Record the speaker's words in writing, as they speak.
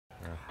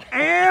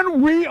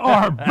And we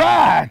are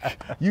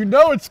back. You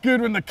know it's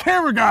good when the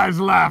camera guy's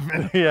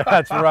laughing. Yeah,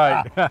 that's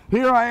right.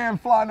 Here I am,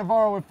 Fly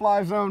Navarro with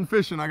Fly Zone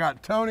Fishing. I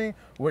got Tony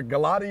with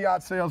Galata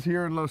Yacht Sales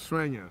here in Los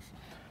Sueños.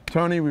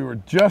 Tony, we were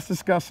just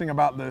discussing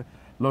about the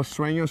Los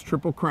Sueños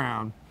Triple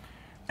Crown,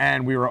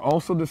 and we were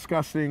also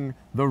discussing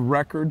the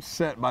record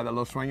set by the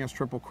Los Sueños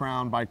Triple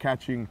Crown by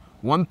catching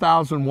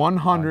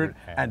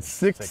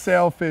 1,106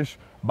 sailfish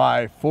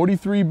by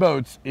 43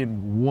 boats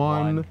in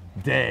one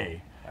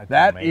day.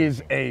 That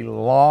is a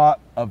lot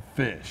of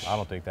fish. I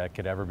don't think that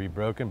could ever be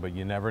broken, but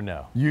you never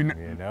know. You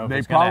know if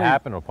it's going to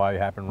happen, it'll probably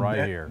happen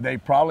right here. They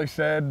probably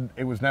said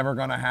it was never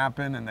going to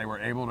happen, and they were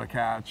able to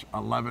catch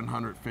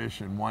 1,100 fish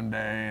in one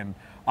day.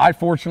 And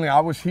fortunately,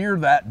 I was here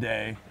that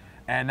day,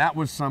 and that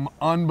was some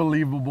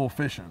unbelievable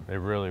fishing. It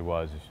really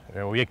was.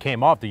 We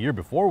came off the year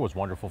before was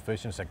wonderful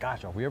fishing. It's like,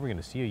 gosh, are we ever going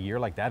to see a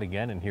year like that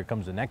again? And here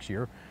comes the next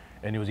year.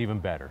 And it was even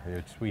better.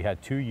 We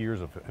had 2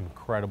 years of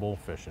incredible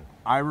fishing.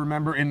 I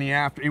remember in the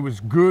it was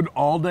good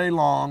all day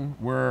long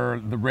where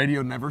the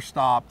radio never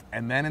stopped.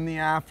 And then in the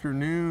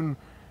afternoon,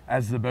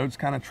 as the boats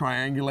kind of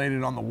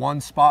triangulated on the one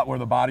spot where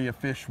the body of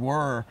fish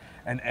were,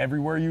 and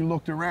everywhere you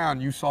looked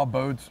around, you saw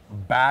boats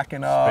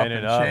backing up and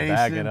chasing.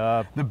 Backing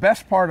up. The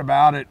best part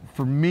about it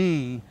for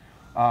me,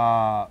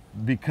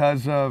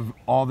 because of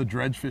all the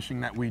dredge fishing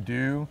that we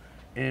do,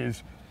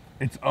 is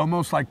it's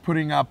almost like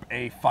putting up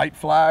a fight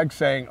flag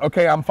saying,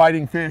 okay, I'm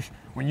fighting fish.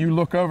 When you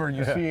look over and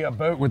you see a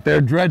boat with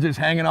their dredges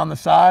hanging on the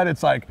side,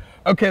 it's like,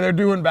 okay, they're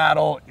doing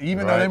battle.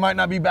 Even though they might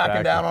not be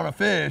backing down on a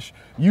fish,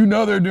 you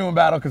know they're doing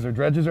battle because their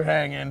dredges are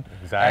hanging.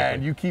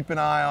 And you keep an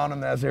eye on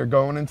them as they're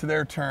going into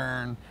their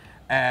turn.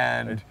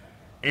 And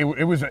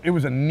it was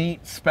a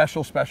neat,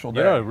 special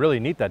day. You know,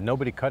 really neat that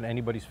nobody cut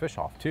anybody's fish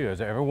off too.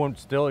 As everyone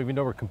still, even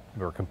though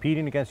we're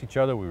competing against each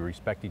other, we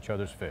respect each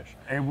other's fish.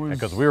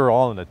 Because we were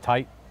all in a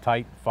tight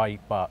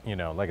fight, you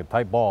know, like a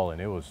tight ball, and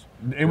it was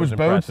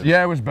boats.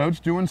 Yeah, it was boats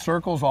doing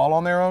circles all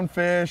on their own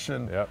fish,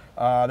 and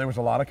there was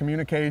a lot of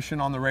communication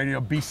on the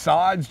radio.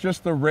 Besides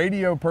just the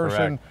radio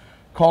person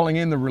calling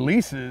in the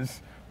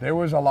releases, there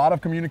was a lot of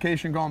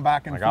communication going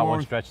back and forth. I got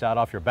one stretched out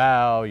off your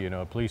bow, you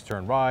know, please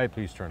turn right,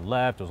 please turn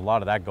left. There's a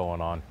lot of that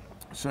going on.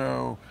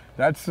 So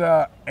that's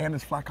and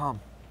it's flat calm.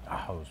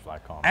 Oh, it was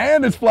flat calm.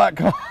 And it's flat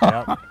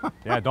calm.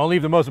 Yeah, don't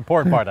leave the most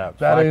important part out.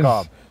 That is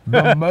calm.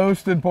 the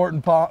most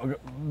important part.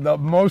 The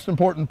most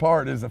important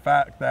part is the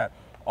fact that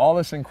all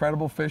this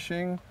incredible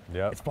fishing,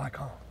 it's flat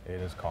calm. It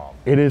is calm.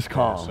 It is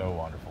calm. It is so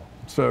wonderful.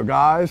 So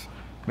guys,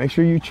 make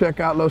sure you check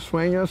out Los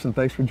Sueños, and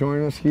thanks for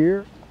joining us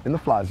here in the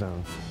Fly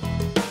Zone.